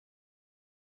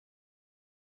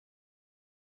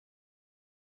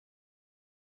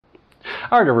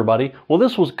Alright everybody, well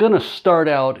this was going to start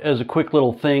out as a quick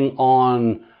little thing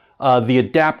on the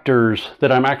adapters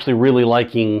that I'm actually really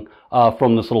liking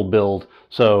from this little build.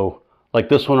 So like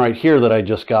this one right here that I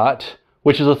just got,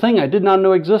 which is a thing I did not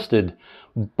know existed.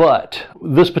 But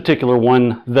this particular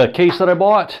one, the case that I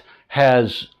bought,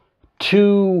 has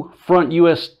two front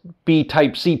USB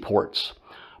Type-C ports.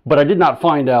 But I did not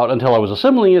find out until I was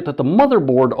assembling it that the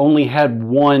motherboard only had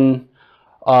one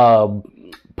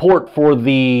port for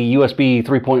the USB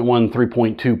 3.1,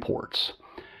 3.2 ports.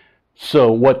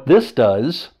 So what this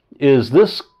does is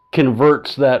this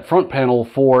converts that front panel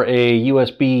for a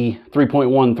USB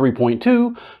 3.1,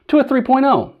 3.2 to a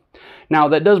 3.0. Now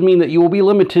that does mean that you will be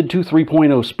limited to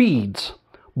 3.0 speeds,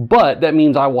 but that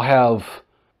means I will have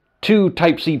two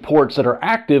Type-C ports that are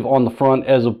active on the front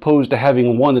as opposed to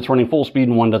having one that's running full speed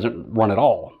and one doesn't run at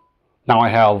all. Now I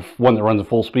have one that runs at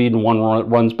full speed and one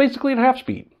runs basically at half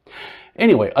speed.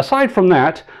 Anyway, aside from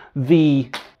that, the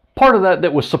part of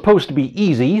that was supposed to be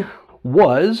easy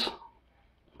was,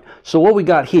 so what we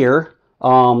got here,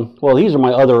 well these are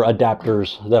my other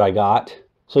adapters that I got.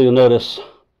 So you'll notice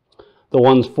the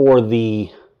ones for the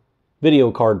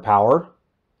video card power,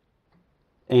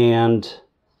 and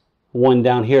one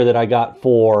down here that I got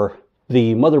for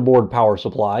the motherboard power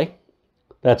supply.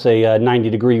 That's a 90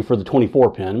 degree for the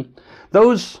 24 pin.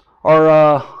 Those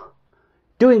are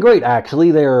doing great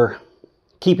actually. They're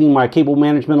keeping my cable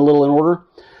management a little in order.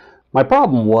 My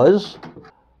problem was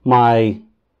my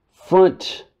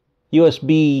front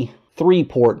USB 3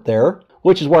 port there,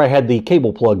 which is where I had the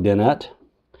cable plugged in at.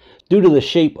 Due to the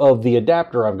shape of the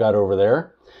adapter I've got over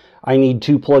there, I need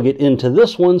to plug it into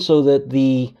this one so that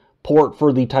the port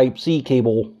for the Type-C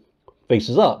cable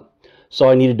faces up. So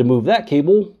I needed to move that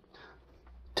cable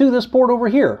to this port over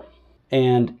here.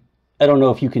 And I don't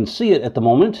know if you can see it at the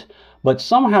moment, but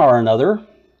somehow or another,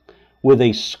 with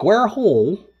a square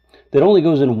hole that only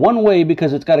goes in one way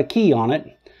because it's got a key on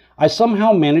it, I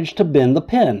somehow managed to bend the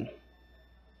pin.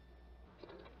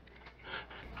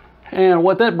 And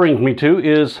what that brings me to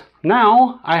is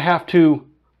now I have to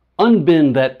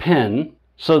unbend that pin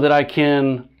so that I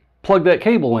can plug that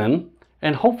cable in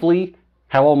and hopefully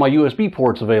have all my USB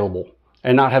ports available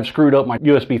and not have screwed up my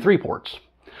USB 3 ports.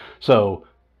 So,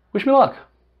 wish me luck.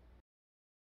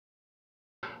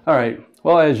 Alright,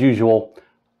 well as usual,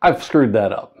 I've screwed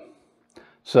that up.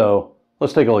 So,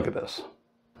 let's take a look at this.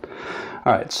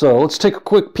 Alright, so let's take a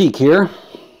quick peek here.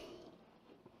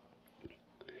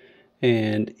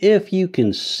 And if you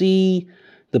can see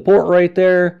the port right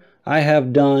there, I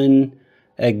have done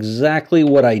exactly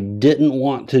what I didn't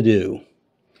want to do.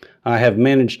 I have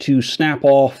managed to snap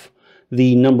off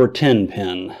the number 10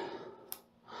 pin.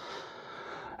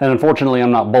 And unfortunately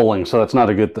I'm not bowling, so that's not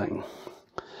a good thing.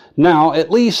 Now, at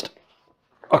least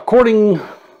according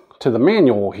to the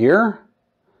manual here,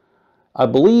 I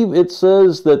believe it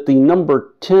says that the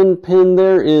number 10 pin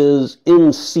there is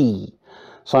NC.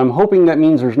 So I'm hoping that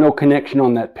means there's no connection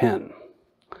on that pin.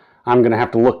 I'm going to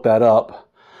have to look that up.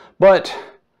 But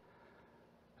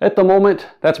at the moment,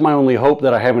 that's my only hope,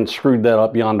 that I haven't screwed that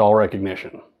up beyond all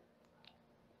recognition.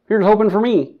 Here's hoping for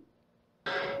me.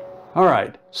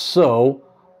 Alright, so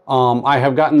I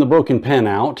have gotten the broken pin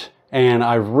out and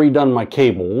I've redone my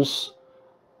cables.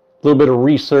 A little bit of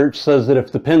research says that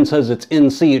if the pin says it's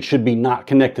NC, it should be not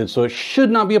connected, so it should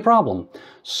not be a problem.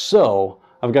 So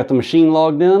I've got the machine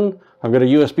logged in, I've got a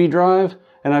USB drive,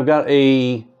 and I've got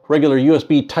a regular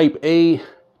USB Type A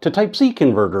to Type C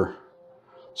converter.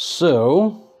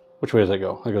 So, which way does that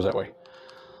go? That goes that way.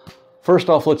 First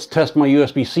off, let's test my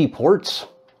USB-C ports.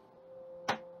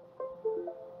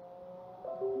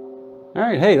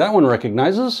 Alright, hey, that one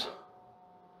recognizes.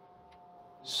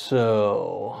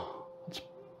 So, let's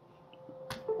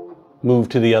move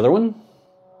to the other one.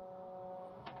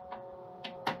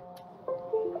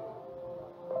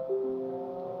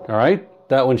 Alright,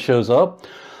 that one shows up.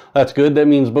 That's good. That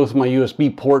means both of my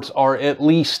USB ports are at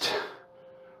least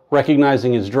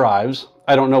recognizing as drives.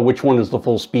 I don't know which one is the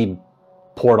full speed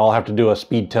port. I'll have to do a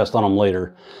speed test on them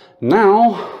later.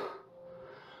 Now,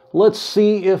 let's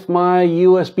see if my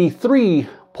USB 3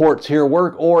 ports here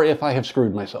work or if I have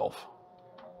screwed myself.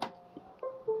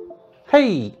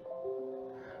 Hey!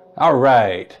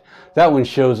 Alright, that one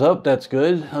shows up. That's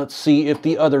good. Let's see if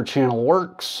the other channel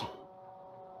works.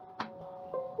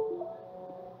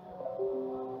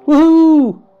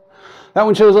 Woohoo! That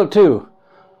one shows up too.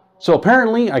 So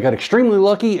apparently I got extremely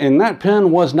lucky and that pin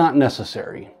was not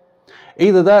necessary.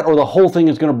 Either that or the whole thing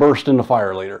is going to burst into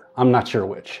fire later. I'm not sure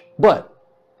which, but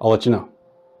I'll let you know.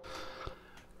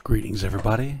 Greetings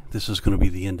everybody. This is going to be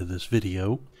the end of this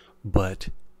video, but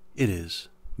it is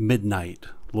midnight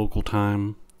local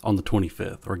time on the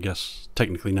 25th, or I guess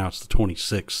technically now it's the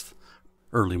 26th,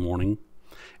 early morning.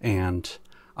 And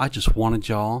I just wanted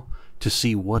y'all to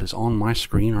see what is on my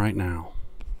screen right now.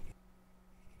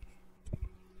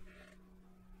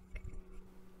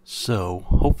 So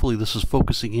hopefully this is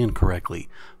focusing in correctly,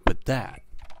 but that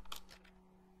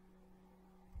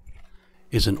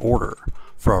is an order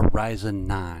for a Ryzen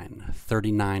 9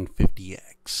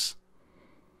 3950X.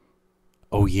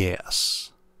 Oh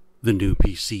yes, the new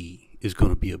PC is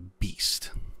going to be a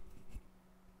beast.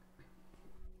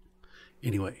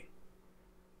 Anyway,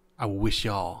 I will wish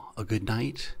y'all a good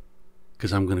night,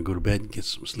 because I'm going to go to bed and get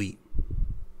some sleep.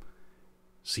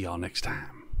 See y'all next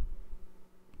time.